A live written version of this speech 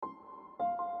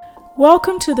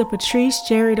Welcome to the Patrice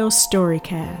Jerido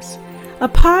Storycast, a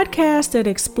podcast that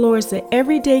explores the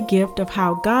everyday gift of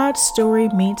how God's story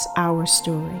meets our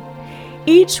story.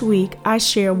 Each week, I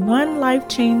share one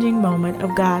life-changing moment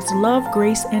of God's love,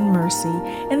 grace, and mercy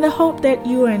in the hope that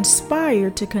you are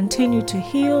inspired to continue to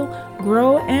heal,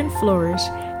 grow, and flourish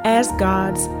as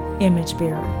God's image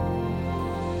bearer.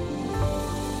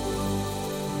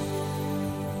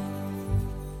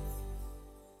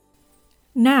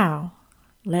 Now,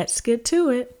 let's get to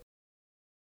it.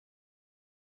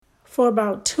 For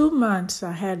about 2 months,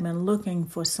 I had been looking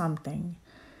for something.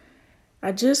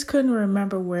 I just couldn't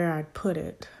remember where I'd put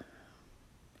it.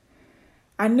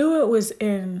 I knew it was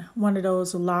in one of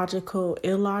those logical,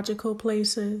 illogical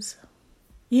places.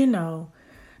 You know,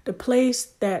 the place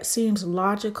that seems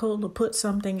logical to put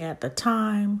something at the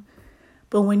time,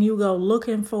 but when you go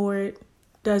looking for it,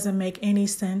 doesn't make any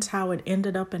sense how it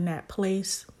ended up in that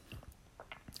place.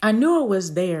 I knew it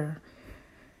was there,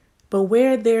 but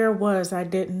where there was, I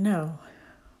didn't know.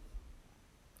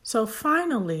 So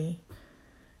finally,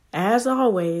 as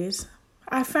always,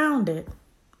 I found it,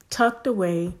 tucked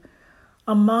away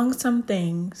among some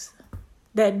things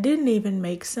that didn't even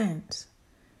make sense.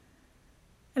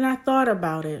 And I thought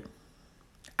about it.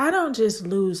 I don't just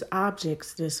lose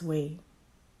objects this way.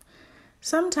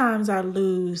 Sometimes I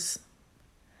lose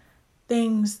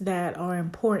things that are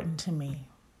important to me,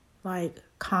 like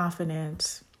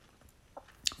confidence,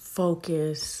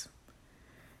 focus,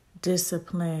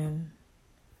 discipline,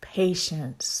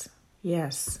 patience.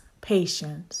 Yes,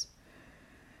 patience.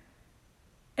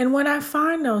 And when I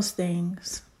find those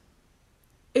things,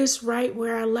 it's right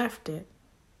where I left it,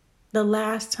 the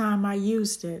last time I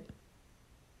used it.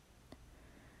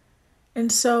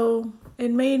 And so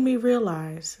it made me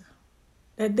realize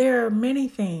that there are many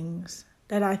things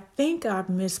that I think I've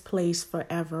misplaced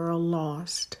forever or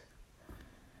lost,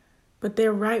 but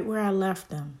they're right where I left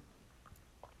them.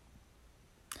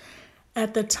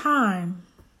 At the time,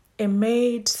 it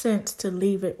made sense to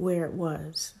leave it where it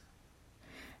was.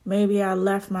 Maybe I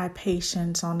left my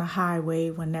patience on the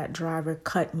highway when that driver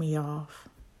cut me off.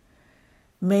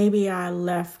 Maybe I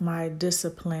left my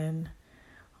discipline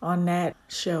on that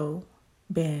show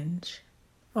binge.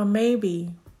 Or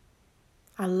maybe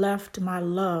I left my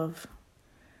love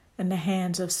in the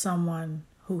hands of someone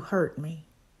who hurt me.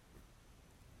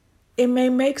 It may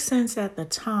make sense at the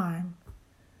time,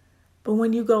 but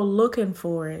when you go looking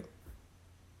for it,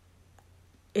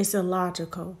 it's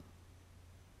illogical.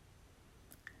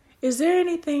 Is there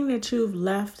anything that you've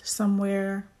left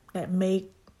somewhere that made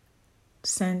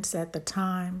sense at the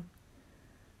time,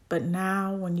 but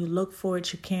now when you look for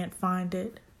it, you can't find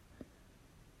it?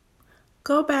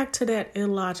 Go back to that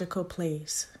illogical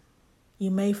place.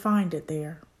 You may find it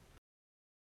there.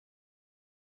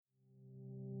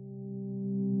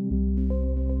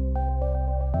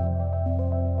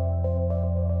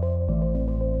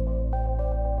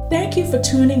 Thank you for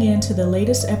tuning in to the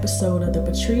latest episode of the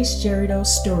Patrice Jerido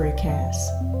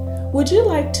Storycast. Would you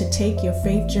like to take your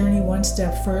faith journey one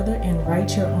step further and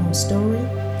write your own story?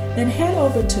 Then head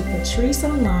over to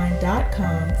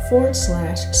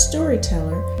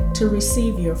patriceonline.com/storyteller to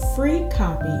receive your free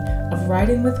copy of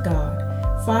Writing with God,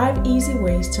 5 Easy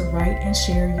Ways to Write and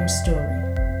Share Your Story.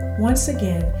 Once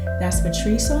again, that's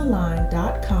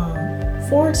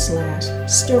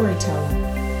patriceonline.com/storyteller.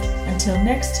 Until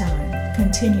next time,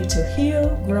 continue to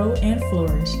heal, grow, and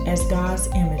flourish as God's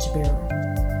image bearer.